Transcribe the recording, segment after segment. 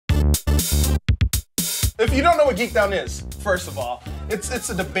If you don't know what GeekDown is, first of all, it's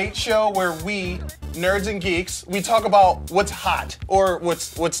a debate show where we, nerds and geeks, we talk about what's hot or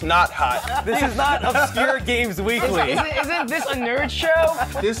what's not hot. This is not Obscure Games Weekly. Isn't this a nerd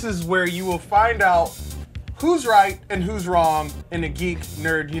show? This is where you will find out who's right and who's wrong in the geek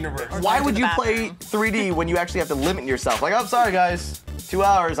nerd universe. Why would you play 3D when you actually have to limit yourself? Like, I'm sorry, guys. 2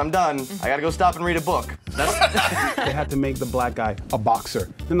 hours, I'm done. I gotta go stop and read a book. They had to make the black guy a boxer.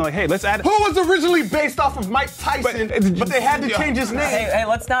 Then they're like, hey, let's add. Who was originally based off of Mike Tyson, but they had to change his name. Hey,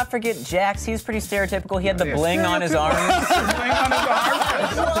 let's not forget Jax. He was pretty stereotypical. He had the bling on his arm.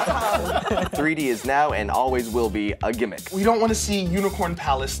 3D is now and always will be a gimmick. We don't want to see Unicorn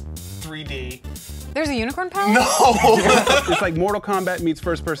Palace 3D. There's a Unicorn Palace? No! It's like Mortal Kombat meets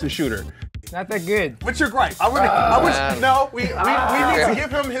first-person shooter. Not that good. But you're right. We need to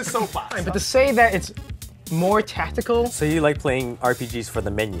give him his soapbox. But to say that it's more tactical. So you like playing RPGs for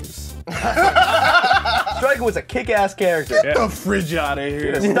the menus? Striker was a kick-ass character. Get the fridge out of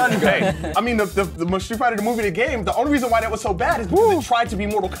here. Stun gun. I mean, the Street Fighter, the movie, the game, the only reason why that was so bad is because it tried to be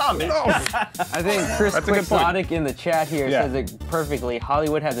Mortal Kombat. I think Chris Quixotic in the chat here says it perfectly.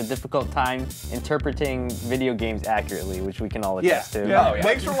 Hollywood has a difficult time interpreting video games accurately, which we can all attest to. Yeah.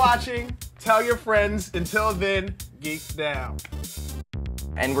 Thanks for watching. Tell your friends. Until then, geek down.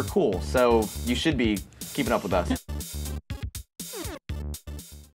 And we're cool, so you should be keeping up with us.